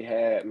probably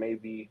had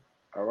maybe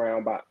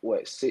around about,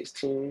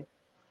 16? You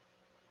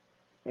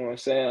know what I'm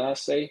saying? I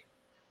say.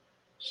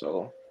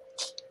 So.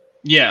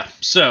 Yeah,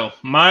 so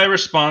my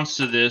response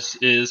to this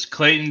is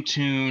Clayton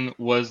Tune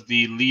was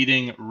the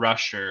leading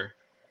rusher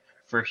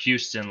for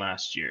Houston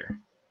last year.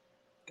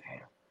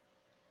 Damn.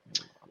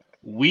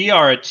 We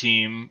are a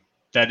team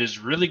that is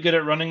really good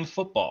at running the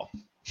football.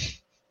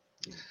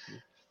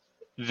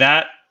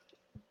 That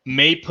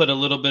may put a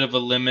little bit of a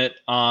limit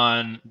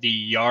on the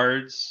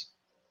yards,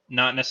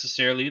 not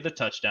necessarily the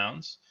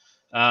touchdowns,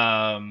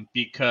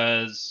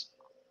 because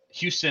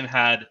Houston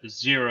had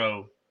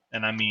zero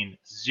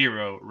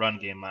run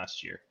game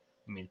last year.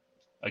 I mean,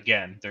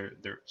 again,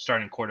 their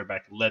starting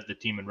quarterback led the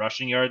team in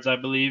rushing yards, I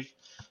believe.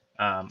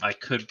 I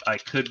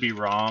could be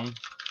wrong,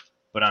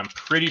 but I'm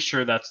pretty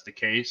sure that's the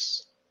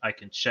case. I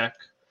can check.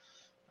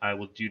 I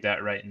will do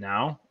that right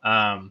now.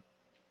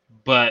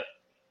 But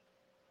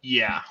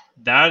yeah,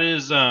 that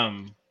is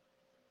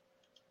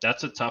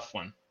that's a tough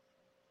one.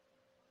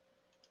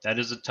 That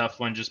is a tough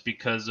one just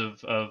because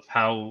of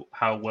how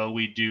well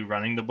we do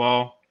running the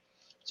ball.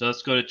 So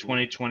let's go to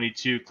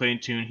 2022. Clayton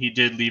Tune, he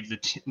did lead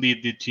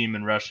the team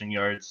in rushing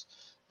yards.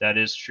 That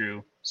is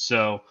true.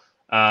 So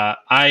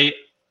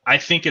I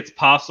think it's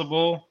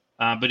possible,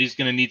 but he's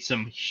going to need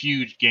some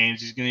huge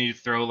games. He's going to need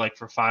to throw like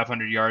for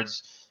 500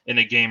 yards in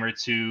a game or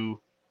two,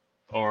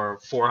 or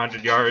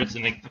 400 yards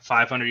and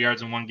 500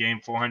 yards in one game,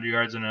 400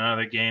 yards in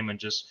another game, and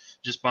just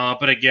bomb up.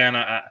 But again,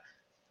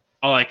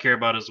 all I care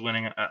about is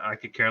winning. I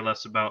could care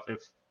less about if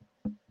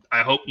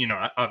I hope,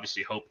 I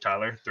obviously hope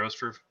Tyler throws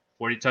for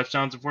 40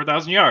 touchdowns and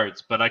 4,000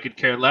 yards, but I could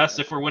care less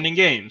if we're winning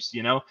games.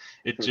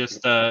 It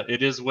just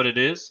it is what it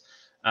is.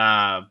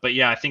 But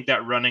yeah, I think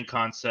that running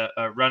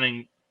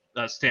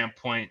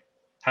standpoint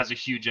has a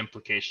huge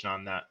implication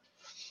on that.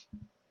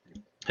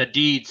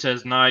 Hadid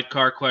says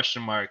Car ?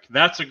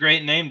 That's a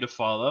great name to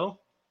follow.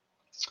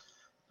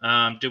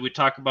 Did we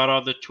talk about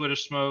all the Twitter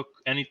smoke?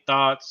 Any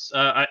thoughts?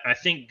 I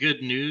think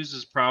good news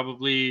is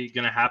probably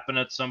going to happen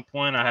at some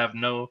point. I have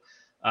no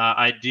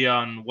idea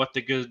on what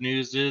the good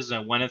news is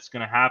and when it's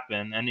going to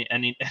happen.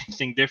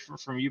 Anything different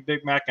from you,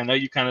 Big Mac? I know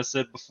you kind of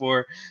said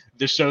before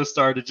the show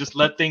started, just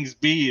let things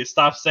be.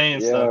 Stop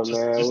saying stuff. Just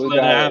let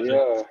it happen.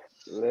 Yeah.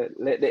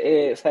 Let the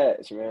eggs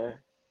hatch, man.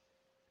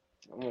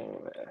 Come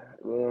on, man.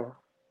 Well,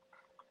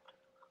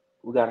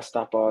 we got to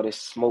stop all this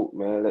smoke,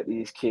 man. Let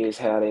these kids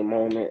have their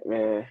moment,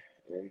 man.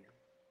 And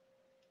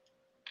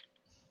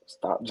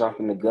stop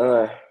jumping the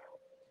gun.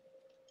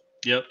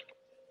 Yep.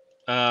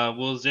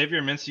 Will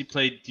Xavier Mincy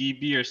play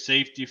DB or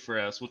safety for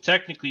us? Well,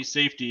 technically,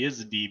 safety is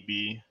a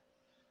DB.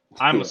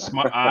 I'm a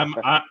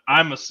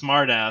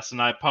smart ass,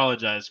 and I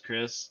apologize,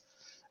 Chris.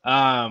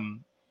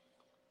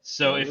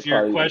 So if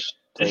your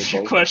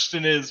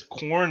question is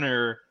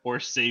corner or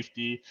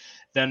safety,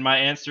 then my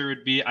answer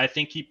would be I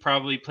think he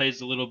probably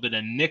plays a little bit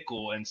of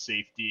nickel and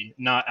safety,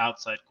 not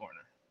outside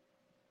corner.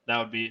 That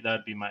would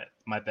be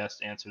my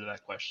best answer to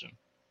that question.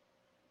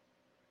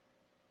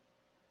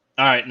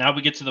 All right, now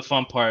we get to the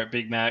fun part,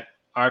 Big Mac.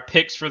 Our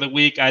picks for the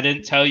week. I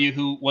didn't tell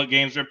you what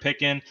games we're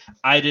picking.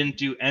 I didn't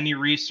do any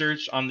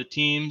research on the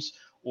teams,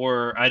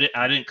 or I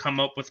didn't come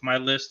up with my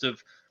list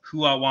of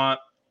who I want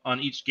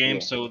on each game.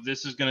 Yeah. So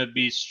this is going to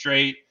be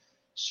straight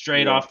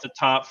off the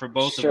top for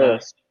both of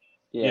us.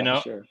 Yeah,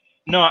 sure.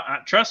 No,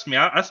 trust me.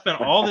 I spent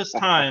all this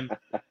time.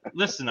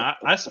 Listen,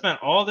 I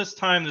spent all this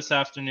time this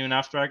afternoon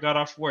after I got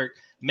off work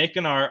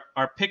making our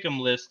pick'em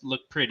list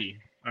look pretty.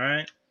 All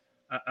right.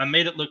 I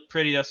made it look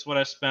pretty. That's what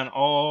I spent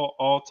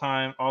all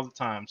the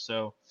time.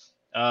 So,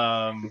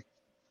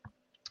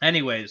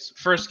 anyways,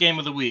 first game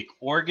of the week: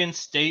 Oregon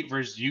State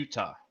versus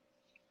Utah.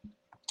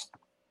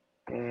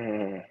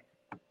 Where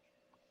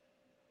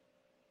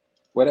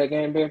that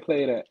game been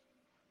played at?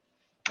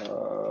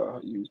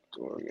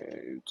 Utah.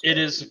 It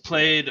is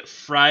played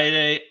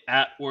Friday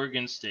at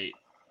Oregon State.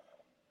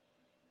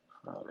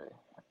 Friday.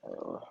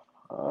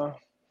 I'm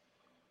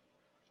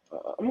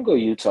gonna go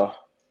Utah.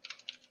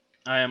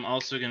 I am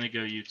also going to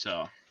go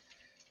Utah.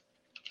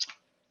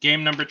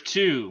 Game number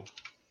 2.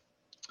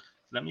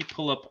 Let me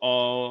pull up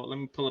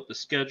the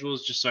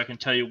schedules just so I can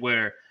tell you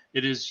where.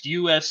 It is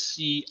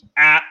USC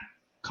at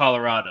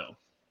Colorado.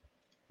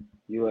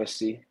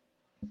 USC.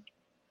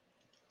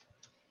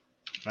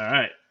 All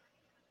right.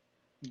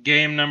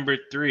 Game number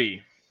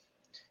 3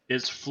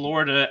 is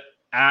Florida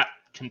at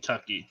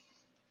Kentucky.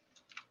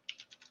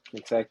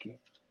 Kentucky.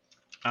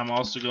 I'm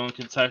also going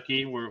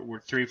Kentucky. We're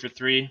 3 for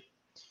 3.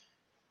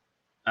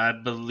 I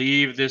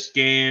believe this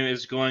game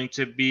is going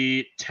to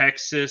be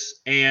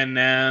Texas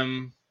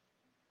A&M.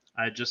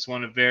 I just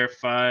want to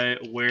verify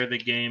where the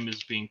game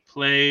is being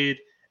played.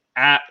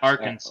 At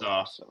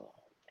Arkansas.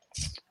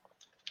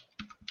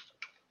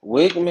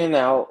 Wigman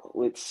out,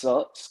 which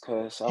sucks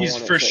because he's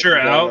for sure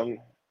out.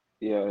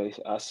 Yeah,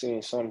 I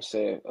seen some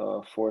said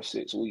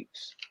 4-6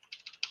 weeks.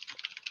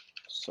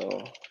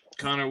 So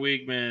Connor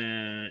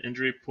Wigman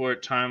injury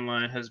report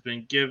timeline has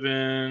been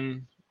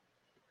given.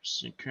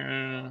 This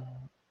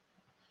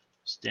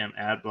damn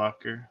ad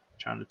blocker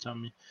trying to tell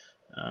me.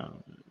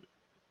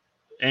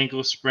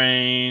 Ankle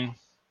sprain.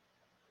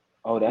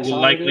 Oh, that's will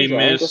likely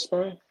miss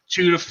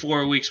 2 to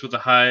 4 weeks with a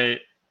high.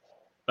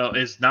 Well,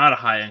 it's not a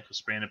high ankle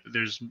sprain.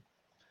 There's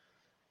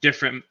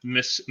different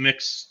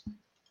mixed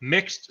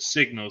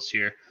signals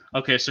here.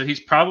 Okay, so he's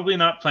probably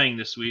not playing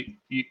this week.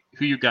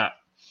 Who you got?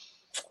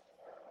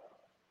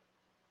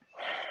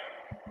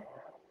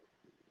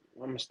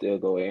 I'm gonna still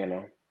go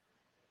A&M.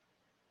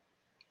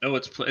 Oh,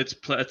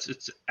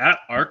 it's at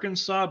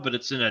Arkansas, but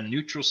it's in a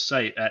neutral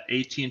site at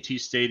AT&T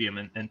Stadium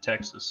in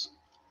Texas.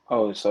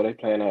 Oh, so they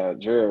playing at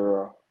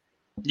Jerry.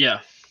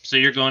 Yeah. So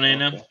you're going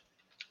A&M? Okay.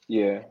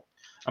 Yeah.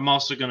 I'm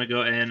also going to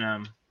go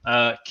A&M.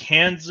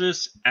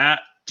 Kansas at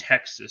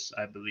Texas,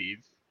 I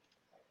believe.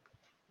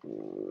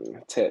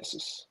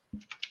 Texas.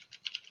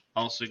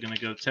 Also going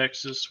to go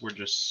Texas.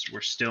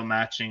 We're still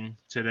matching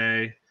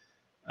today.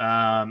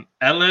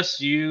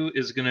 LSU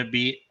is going to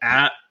be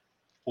at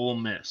Ole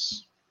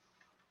Miss.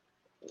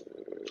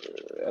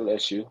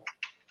 LSU.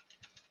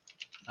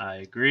 I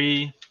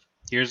agree.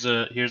 Here's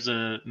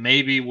a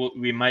maybe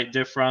we might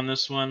differ on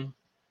this one.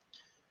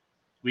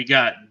 We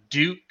got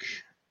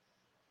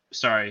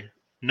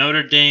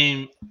Notre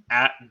Dame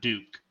at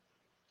Duke.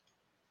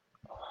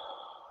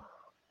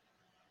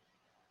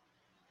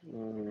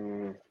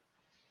 I'm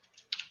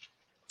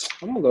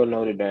gonna go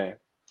Notre Dame.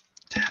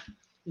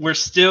 We're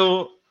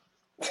still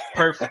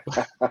perfect.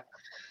 All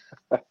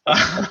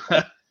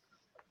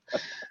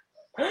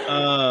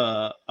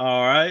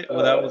right.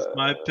 Well, that was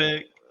my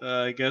pick.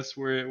 I guess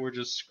we're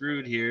just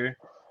screwed here.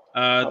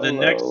 The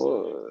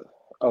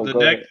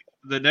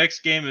next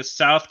game is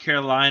South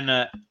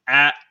Carolina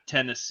at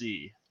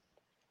Tennessee.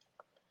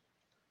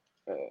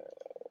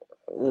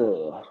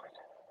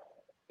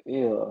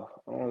 Yeah,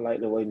 I don't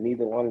like the way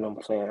neither one of them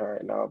playing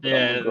right now. But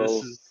yeah,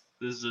 this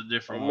is a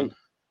different one.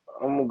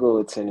 I'm gonna go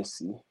with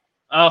Tennessee.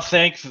 Oh,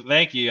 thank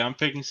you. I'm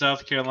picking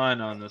South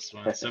Carolina on this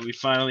one. So we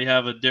finally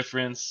have a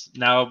difference.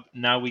 Now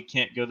we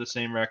can't go the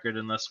same record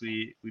unless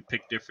we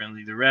pick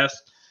differently. The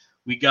rest,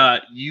 we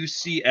got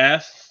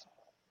UCF.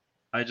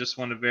 I just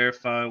want to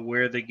verify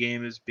where the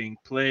game is being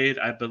played.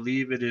 I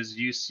believe it is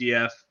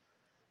UCF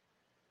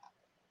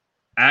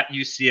at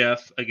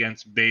UCF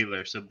against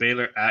Baylor. So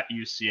Baylor at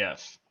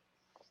UCF.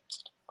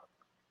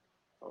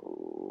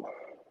 Oh.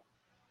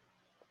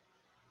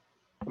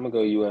 I'm going to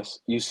go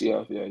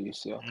UCF. Yeah,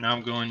 UCF. Now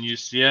I'm going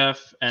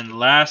UCF. And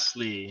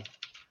lastly,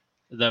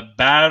 the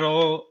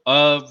Battle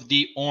of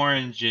the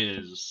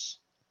Oranges.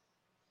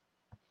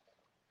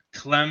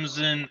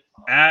 Clemson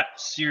at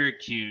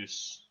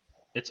Syracuse.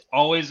 It's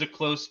always a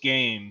close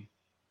game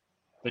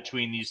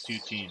between these two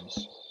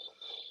teams.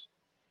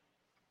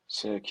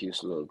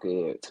 Syracuse look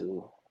good,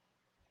 too.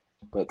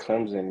 But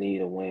Clemson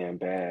need a win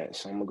bad,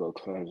 so I'm going to go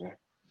Clemson.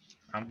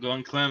 I'm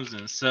going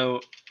Clemson. So,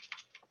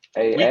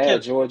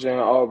 add Georgia and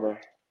Auburn.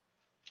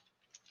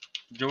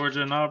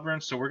 Georgia and Auburn.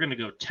 So we're going to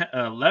go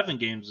 11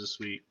 games this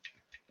week.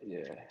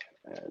 Yeah,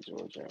 add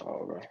Georgia and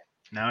Auburn.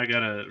 Now I got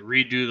to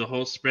redo the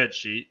whole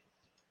spreadsheet.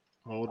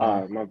 Hold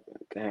on. My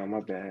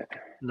bad.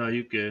 No,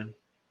 you good.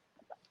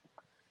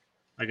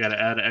 I got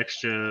to add an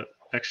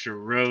extra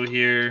row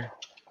here.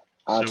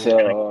 I'll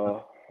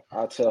tell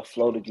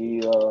Flo to give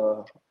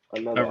you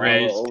another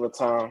hour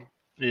overtime.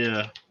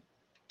 Yeah.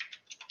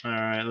 All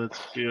right, let's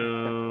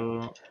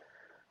go.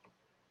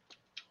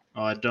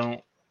 I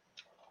don't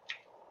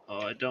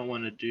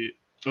want to do.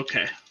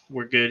 Okay,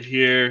 we're good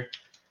here.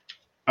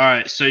 All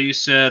right, so you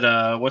said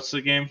what's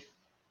the game?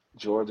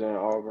 Georgia and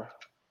Auburn.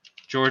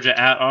 Georgia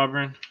at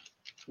Auburn.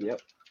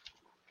 Yep.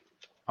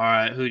 All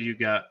right, who do you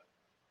got?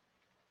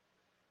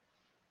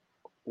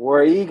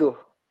 War Eagle.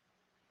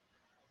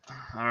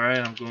 All right,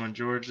 I'm going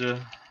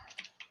Georgia.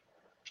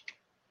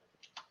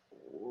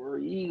 War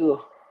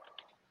Eagle.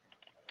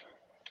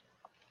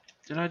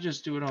 Did I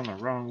just do it on the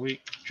wrong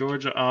week?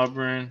 Georgia,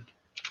 Auburn.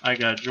 I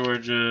got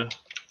Georgia.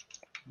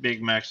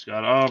 Big Mac's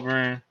got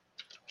Auburn.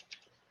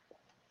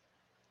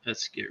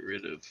 Let's get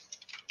rid of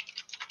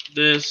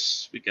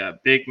this. We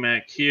got Big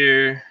Mac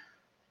here.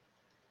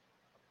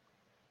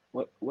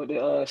 What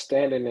the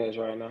standing is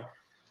right now?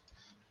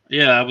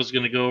 Yeah, I was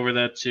going to go over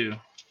that too.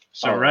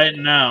 So right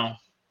now,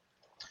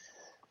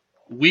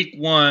 week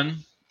 1,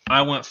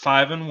 I went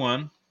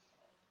 5-1.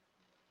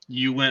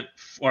 You went,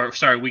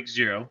 week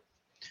 0.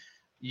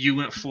 You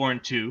went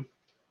 4-2.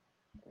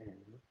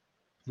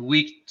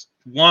 Week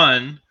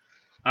 1,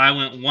 I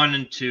went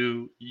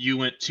 1-2. You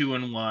went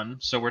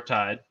 2-1. So we're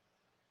tied.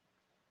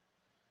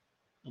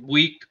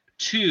 Week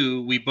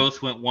 2, we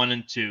both went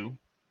 1-2.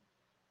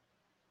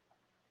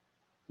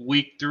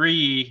 Week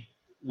 3,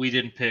 we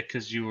didn't pick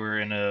because you were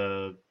in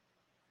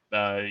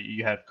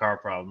you had car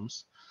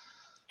problems.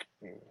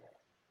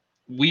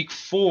 Week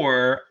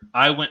 4,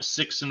 I went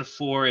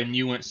 6-4 and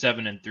you went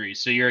 7-3.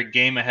 So you're a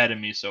game ahead of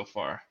me so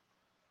far.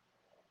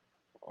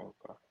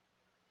 Okay.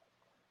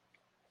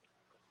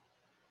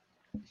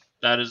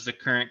 That is the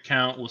current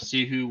count. We'll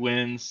see who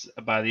wins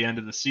by the end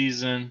of the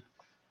season.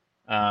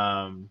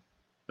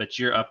 But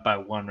you're up by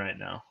 1 right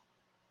now.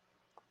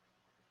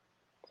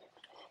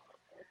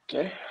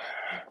 Okay.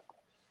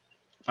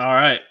 All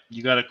right.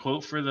 You got a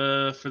quote for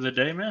the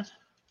day, man?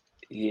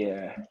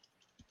 Yeah.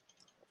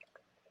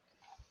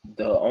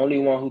 The only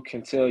one who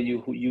can tell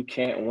you who you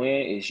can't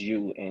win is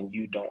you, and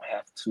you don't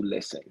have to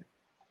listen.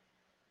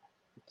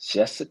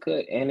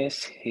 Jessica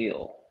Ennis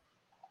Hill.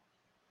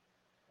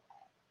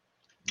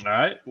 All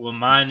right. Well,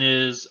 mine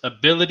is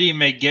ability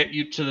may get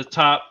you to the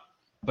top,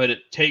 but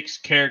it takes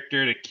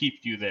character to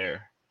keep you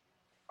there.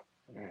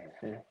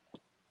 Mm-hmm.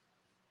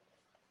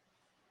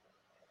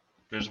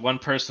 There's one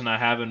person I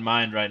have in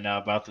mind right now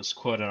about this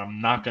quote, and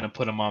I'm not going to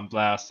put him on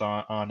blast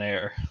on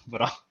air,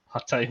 but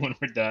I'll tell you when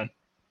we're done.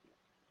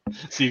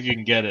 See if you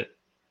can get it.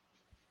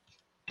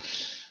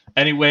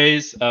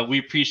 Anyways, we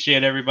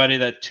appreciate everybody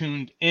that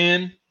tuned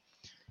in.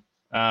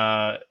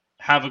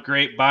 Have a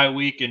great bye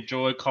week.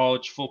 Enjoy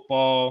college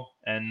football,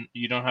 and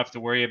you don't have to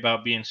worry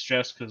about being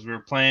stressed because we're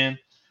playing.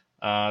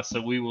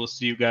 So we will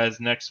see you guys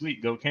next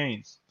week. Go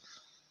Canes.